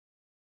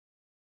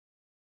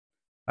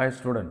Hi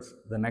students,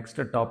 the next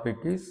topic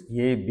is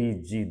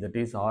ABG, that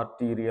is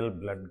arterial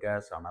blood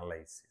gas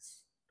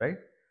analysis, right?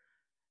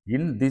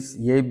 In this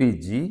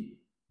ABG,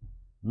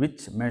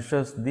 which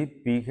measures the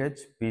pH,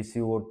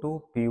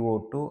 PCO2,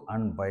 PO2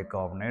 and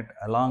bicarbonate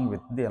along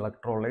with the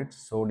electrolytes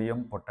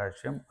sodium,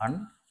 potassium and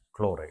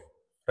chloride,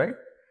 right?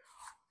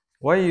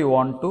 Why you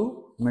want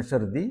to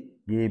measure the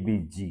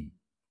ABG?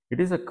 It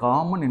is a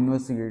common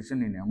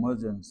investigation in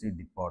emergency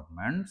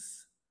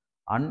departments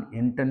and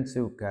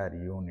intensive care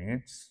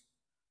units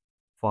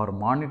for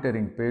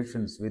monitoring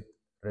patients with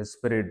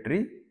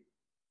respiratory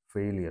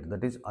failure,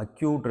 that is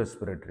acute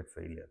respiratory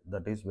failure.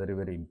 That is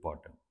very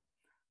important.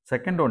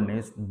 Second one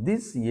is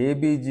this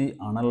ABG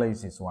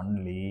analysis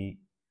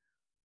only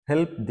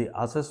help the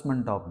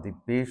assessment of the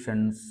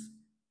patient's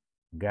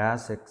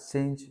gas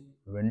exchange,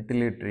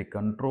 ventilatory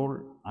control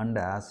and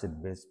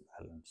acid base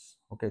balance.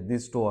 Okay,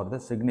 these two are the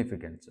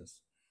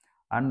significances.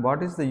 And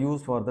what is the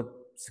use for the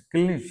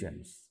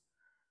clinicians?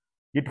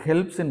 It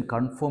helps in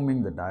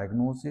confirming the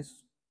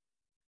diagnosis.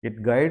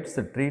 It guides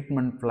the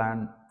treatment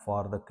plan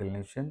for the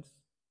clinicians.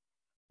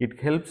 It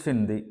helps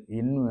in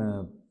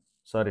the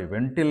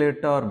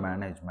ventilator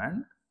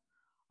management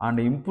and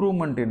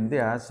improvement in the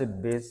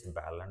acid-base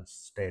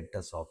balance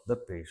status of the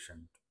patient.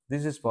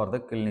 This is for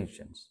the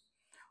clinicians.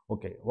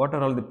 Okay, what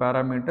are all the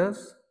parameters?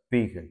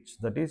 pH,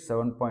 that is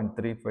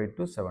 7.35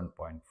 to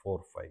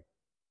 7.45.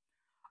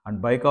 And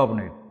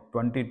bicarbonate,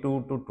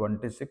 22 to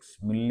 26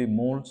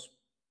 millimoles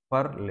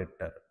per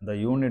liter. The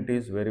unit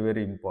is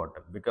very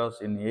important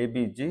because in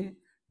ABG,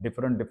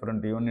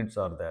 different units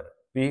are there.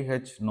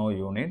 pH, no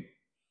unit.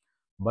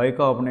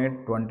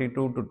 Bicarbonate,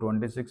 22 to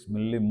 26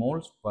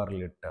 millimoles per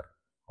liter.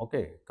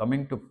 Okay,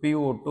 coming to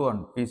PO2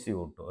 and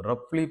PCO2.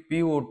 Roughly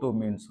PO2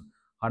 means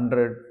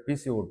 100,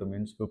 PCO2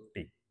 means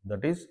 50.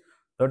 That is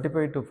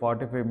 35 to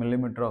 45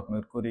 millimeter of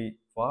mercury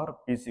for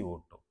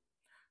PCO2.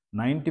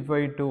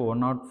 95 to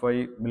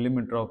 105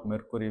 millimeter of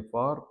mercury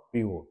for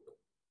PO2,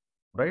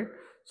 right?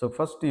 So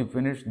first you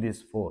finish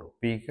these four: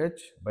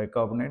 pH,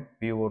 bicarbonate,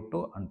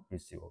 PO2 and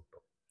PCO2.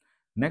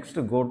 Next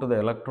go to the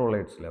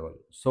electrolytes level.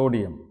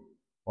 Sodium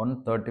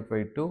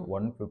 135 to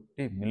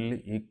 150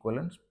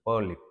 milliequivalents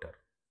per liter.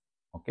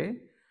 Okay,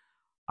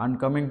 and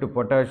coming to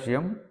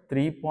potassium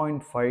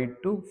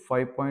 3.5 to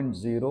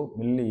 5.0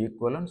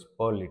 milliequivalents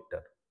per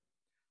liter.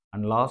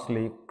 And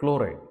lastly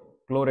chloride.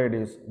 Chloride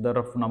is the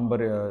rough number,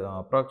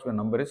 approximate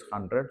number is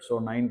 100. So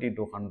 90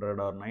 to 100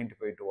 or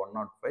 95 to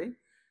 105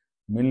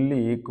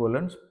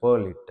 milliequivalents per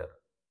liter.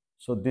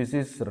 So this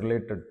is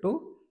related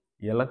to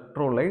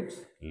electrolytes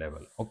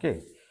level.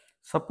 Okay.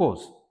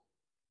 Suppose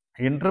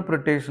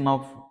interpretation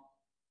of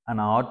an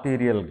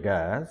arterial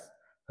gas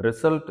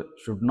result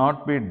should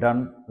not be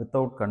done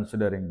without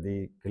considering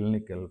the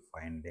clinical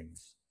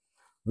findings.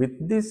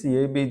 With this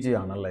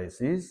ABG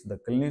analysis, the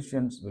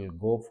clinicians will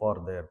go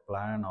for their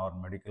plan or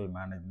medical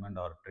management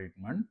or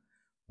treatment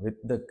with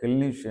the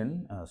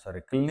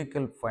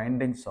clinical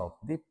findings of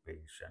the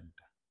patient,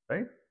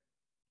 right?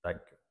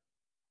 Thank you.